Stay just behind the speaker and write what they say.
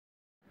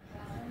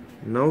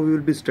Now we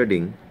will be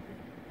studying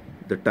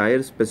the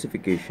tire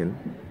specification.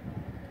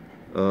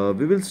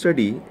 We will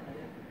study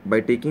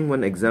by taking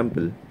one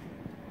example,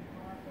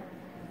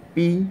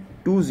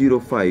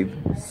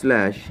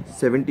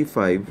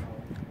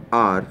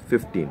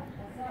 P205/75R15.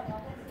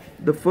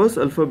 The first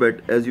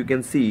alphabet, as you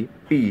can see,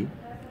 P,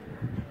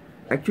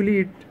 actually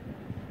it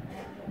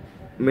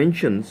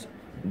mentions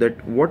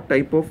that what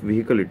type of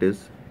vehicle it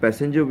is,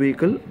 passenger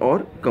vehicle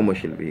or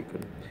commercial vehicle.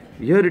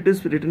 Here it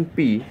is written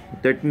P,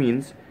 that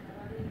means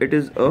it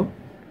is a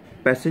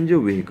passenger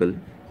vehicle.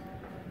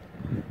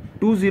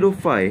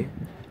 205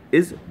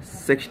 is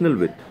sectional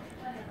width.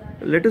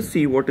 Let us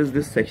see what is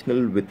this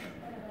sectional width.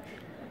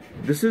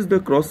 This is the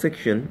cross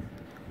section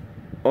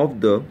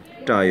of the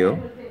tire.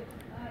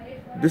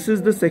 This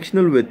is the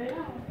sectional width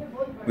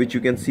which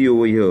you can see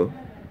over here.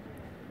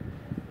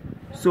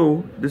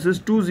 So this is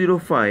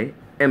 205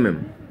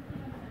 mm.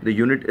 The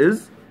unit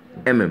is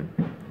mm.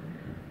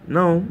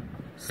 Now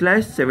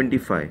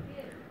 /75.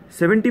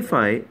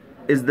 75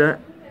 is the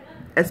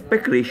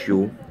aspect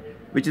ratio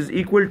which is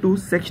equal to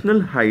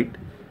sectional height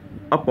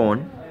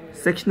upon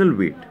sectional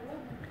weight.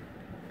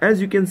 As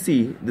you can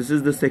see, this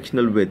is the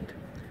sectional width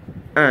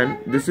and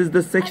this is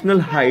the sectional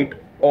height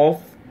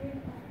of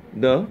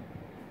the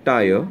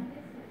tire.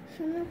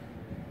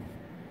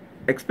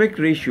 Aspect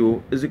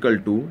ratio is equal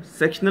to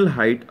sectional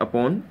height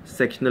upon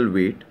sectional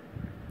weight.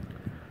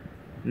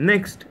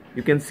 Next,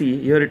 you can see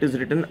here it is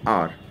written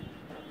R.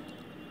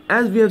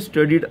 As we have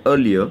studied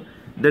earlier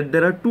that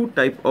there are two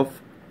types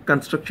of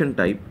construction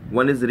type.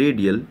 One is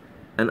radial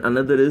and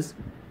another is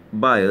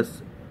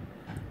bias.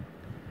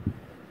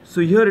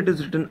 So here it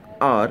is written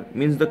R,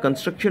 means the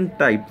construction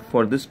type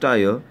for this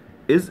tire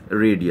is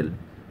radial.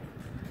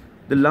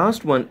 The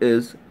last one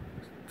is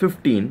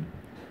 15,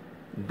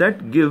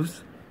 that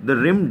gives the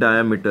rim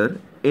diameter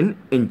in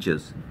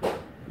inches.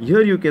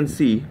 Here you can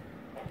see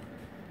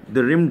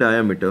the rim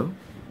diameter.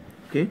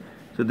 Okay,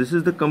 so this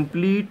is the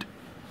complete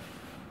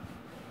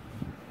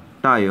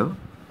tire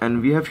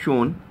and we have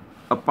shown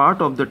a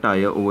part of the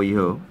tire over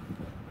here.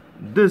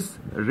 This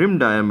rim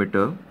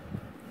diameter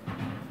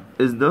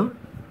is the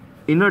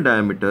inner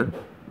diameter,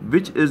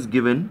 which is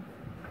given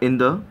in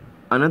the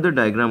another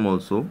diagram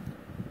also,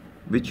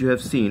 which you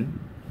have seen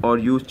or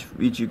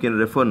which you can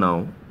refer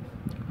now.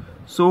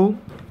 So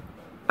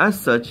as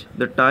such,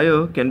 the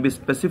tire can be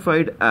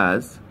specified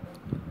as,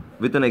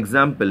 with an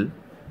example,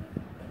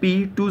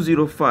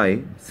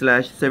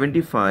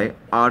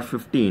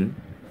 P205/75R15.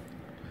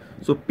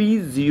 So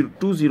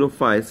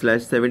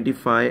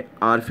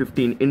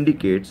P205/75R15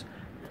 indicates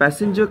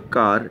passenger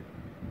car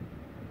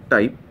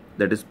type,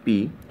 that is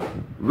P,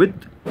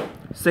 with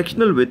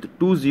sectional width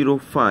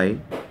 205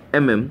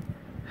 mm,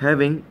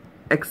 having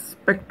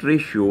aspect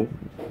ratio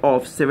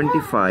of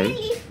 75,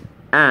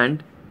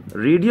 and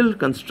radial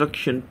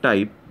construction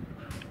type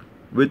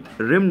with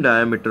rim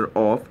diameter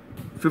of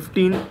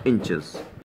 15 inches.